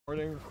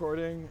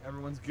Recording,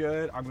 everyone's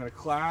good. I'm gonna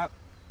clap.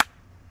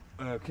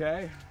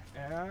 Okay,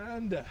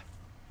 and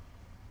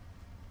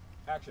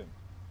action.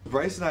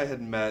 Bryce and I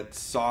had met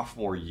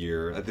sophomore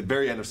year, at the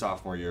very end of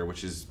sophomore year,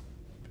 which is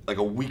like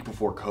a week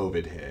before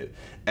COVID hit,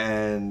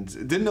 and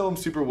didn't know him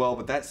super well,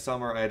 but that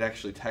summer I had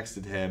actually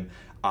texted him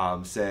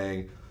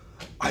saying,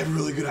 I have a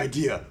really good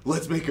idea.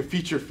 Let's make a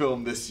feature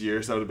film this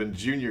year. So that would have been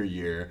junior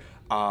year.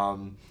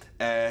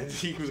 And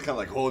he was kind of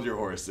like, hold your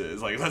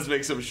horses. Like, let's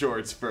make some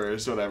shorts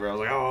first, whatever. I was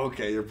like, oh,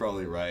 okay, you're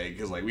probably right.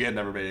 Because, like, we had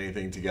never made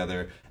anything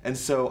together. And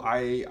so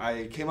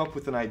I came up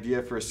with an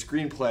idea for a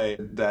screenplay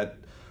that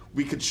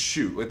we could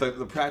shoot with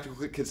the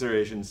practical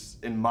considerations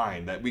in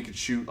mind, that we could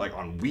shoot like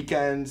on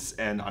weekends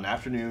and on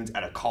afternoons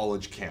at a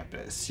college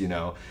campus, you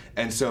know?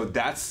 And so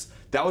that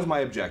was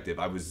my objective.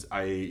 Because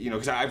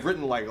I've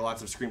written like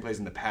lots of screenplays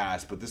in the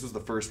past, but this was the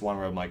first one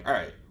where I'm like, all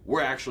right,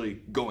 we're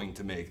actually going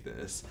to make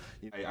this.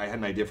 I had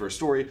an idea for a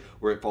story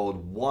where it followed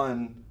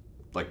one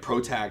like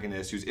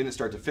protagonist who's in it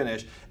start to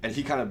finish, and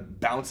he kind of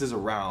bounces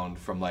around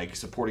from like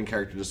supporting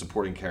character to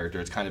supporting character.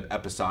 It's kind of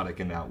episodic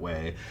in that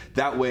way.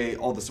 That way,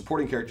 all the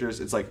supporting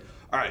characters, it's like,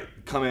 all right,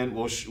 come in,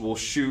 we'll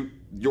shoot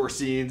your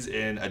scenes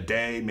in a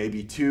day,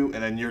 maybe two,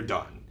 and then you're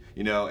done.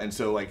 You know, and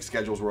so like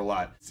schedules were a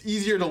lot. It's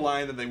easier to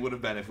line than they would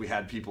have been if we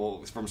had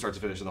people from start to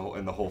finish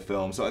in the whole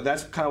film. So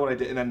that's kind of what I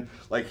did. And then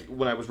like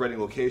when I was writing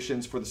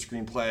locations for the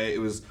screenplay, it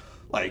was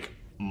like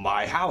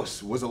my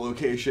house was a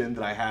location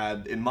that I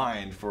had in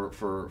mind for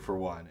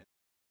one.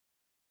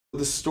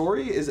 The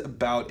story is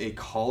about a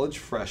college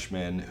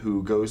freshman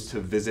who goes to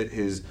visit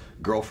his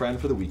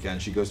girlfriend for the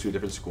weekend. She goes to a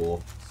different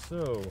school.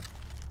 So,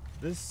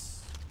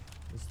 this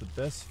is the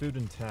best food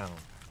in town.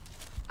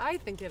 I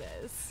think it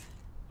is.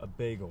 A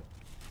bagel.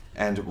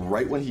 And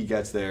right when he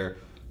gets there,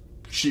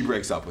 she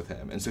breaks up with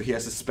him, and so he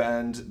has to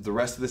spend the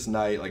rest of this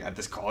night like at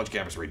this college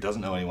campus where he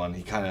doesn't know anyone.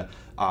 He kind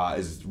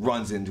of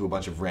runs into a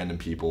bunch of random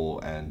people,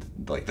 and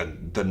like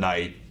the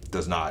night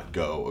does not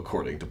go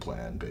according to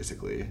plan,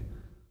 basically.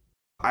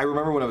 I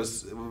remember when I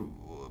was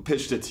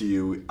pitched it to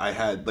you, I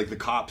had like the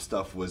cop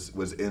stuff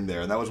was in there,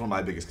 and that was one of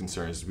my biggest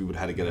concerns. We would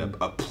have to get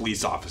a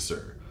police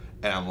officer.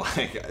 And I'm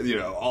like, you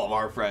know, all of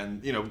our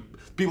friends, you know,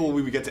 people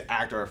we would get to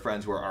act our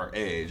friends who are our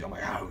age. I'm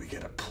like, how do we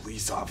get a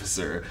police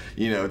officer,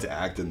 you know, to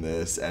act in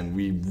this? And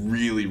we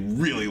really,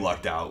 really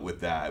lucked out with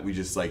that. We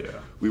just like,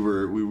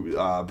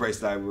 Bryce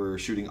and I were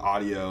shooting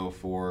audio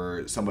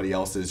for somebody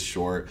else's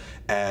short,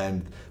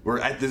 and we're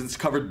at this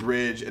covered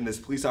bridge, and this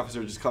police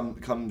officer just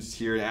comes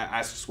here and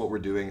asks us what we're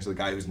doing. So the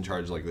guy who's in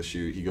charge of like the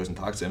shoot, he goes and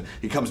talks to him.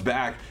 He comes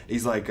back,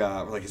 he's like,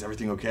 we're like, is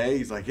everything okay?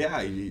 He's like,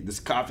 yeah,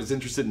 this cop is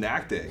interested in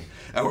acting.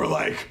 And we're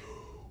like,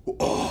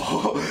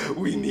 oh,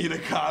 we need a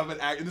cop and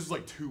act. And this is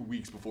like 2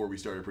 weeks before we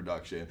started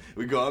production.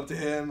 We go up to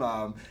him,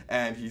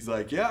 and he's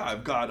like, yeah,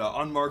 I've got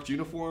unmarked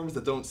uniforms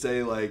that don't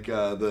say like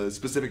the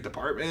specific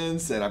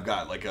departments, and I've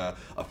got like a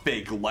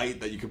fake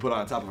light that you can put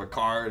on top of a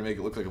car and make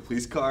it look like a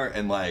police car.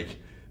 And like,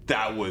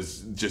 that was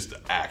just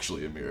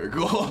actually a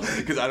miracle,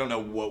 because I don't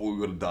know what we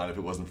would have done if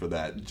it wasn't for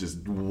that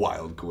just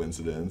wild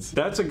coincidence.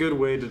 That's a good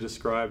way to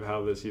describe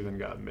how this even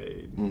got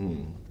made.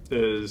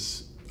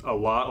 Is a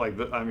lot like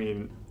I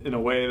mean, in a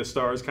way the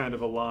stars kind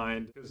of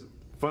aligned, because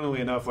funnily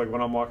enough, like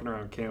when I'm walking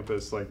around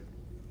campus, like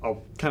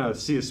I'll kind of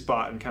see a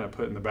spot and kind of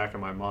put it in the back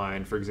of my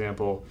mind. For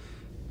example,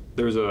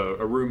 there's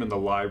a room in the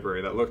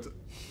library that looked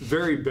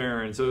very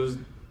barren, so it was,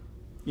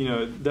 you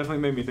know, it definitely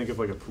made me think of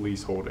like a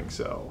police holding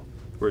cell,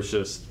 where it's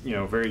just, you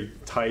know, very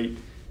tight,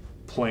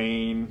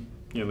 plain,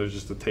 you know, there's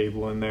just a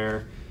table in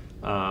there,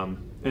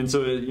 and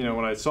so you know,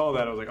 when I saw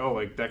that, I was like, oh,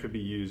 like that could be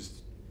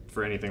used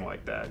for anything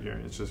like that. You know,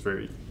 it's just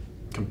very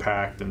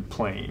compact and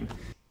plain.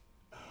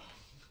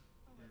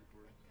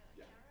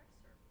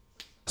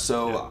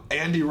 So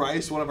Andy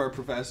Rice, one of our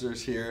professors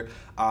here,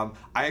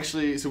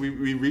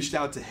 we reached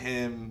out to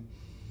him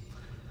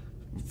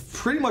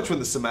pretty much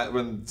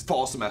when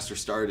fall semester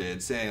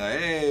started, saying like,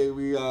 hey,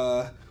 we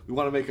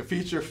want to make a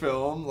feature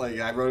film. Like,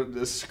 I wrote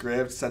this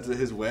script, sent it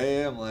his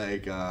way. I'm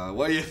like,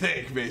 what do you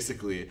think,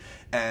 basically?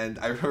 And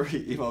I remember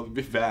he emailed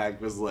me back,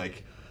 was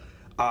like,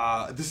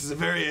 this is a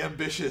very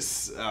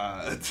ambitious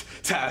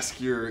task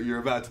you're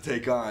about to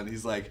take on.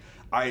 He's like,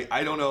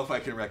 I don't know if I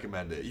can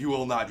recommend it. You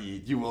will not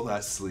eat. You will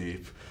not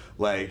sleep.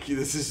 Like,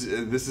 this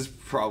is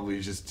probably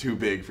just too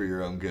big for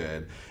your own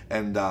good.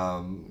 And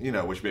you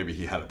know, which maybe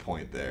he had a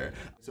point there.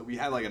 So we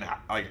had like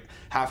a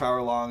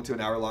half-hour long to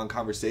an hour-long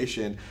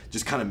conversation,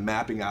 just kind of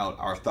mapping out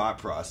our thought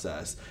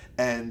process.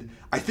 And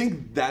I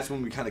think that's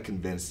when we kind of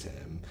convinced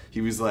him. He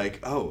was like,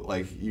 oh,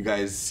 like, you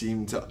guys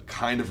seem to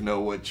kind of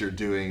know what you're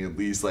doing, at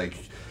least like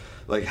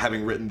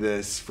having written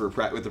this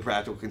with the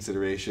practical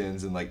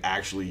considerations, and like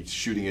actually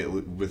shooting it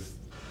with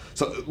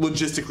so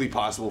logistically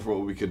possible for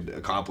what we could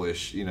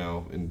accomplish, you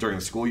know, during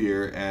the school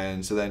year.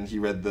 And so then he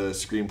read the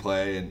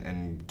screenplay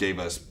and gave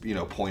us, you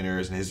know,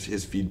 pointers and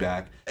his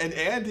feedback. And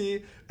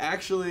Andy,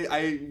 actually,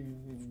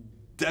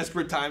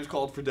 desperate times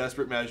called for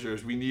desperate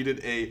measures. We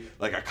needed a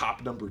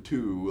cop number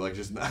 2, like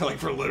just like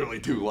for literally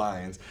 2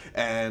 lines.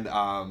 And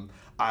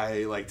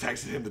I like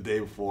texted him the day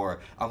before.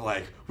 I'm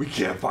like, we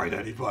can't find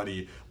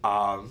anybody.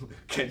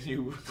 Can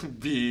you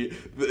be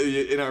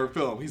in our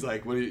film? He's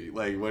like, what do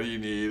you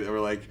need? And we're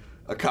like,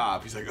 a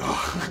cop. He's like,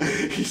 oh.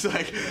 He's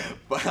like,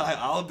 but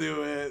I'll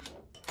do it.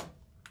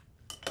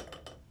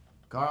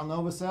 Carl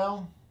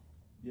Novosel,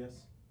 Yes.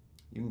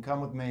 you can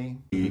come with me.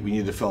 We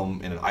needed to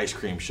film in an ice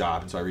cream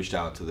shop, and so I reached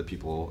out to the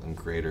people and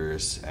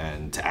creators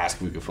and to ask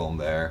if we could film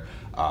there.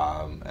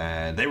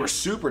 And they were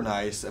super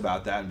nice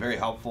about that and very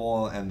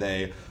helpful, and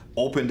they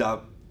opened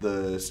up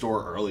the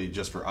store early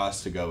just for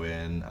us to go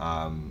in,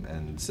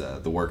 and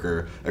the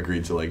worker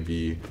agreed to like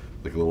be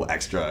like a little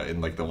extra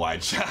in like the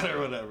wide shot or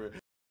whatever.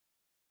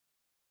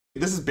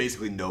 This is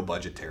basically no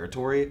budget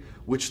territory,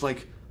 which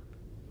like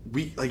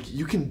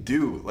you can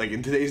do like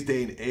in today's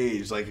day and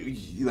age. Like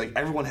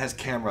everyone has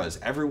cameras.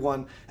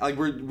 Everyone like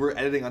we're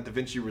editing on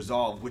DaVinci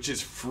Resolve, which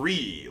is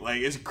free.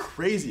 Like it's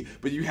crazy,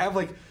 but you have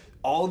like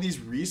all these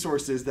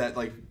resources that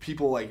like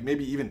people like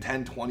maybe even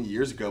 10, 20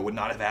 years ago would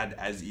not have had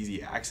as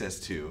easy access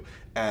to.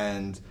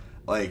 And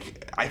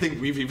like I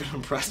think we've even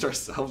impressed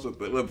ourselves with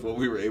what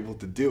we were able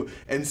to do.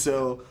 And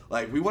so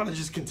like we want to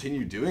just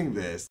continue doing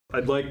this.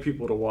 I'd like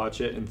people to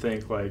watch it and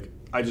think like,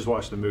 I just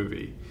watched the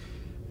movie,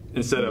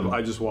 instead of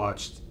I just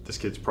watched this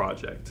kid's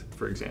project,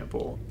 for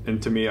example.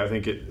 And to me, I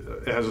think it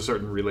has a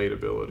certain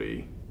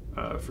relatability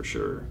for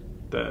sure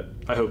that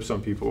I hope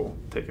some people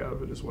take out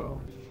of it as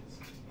well.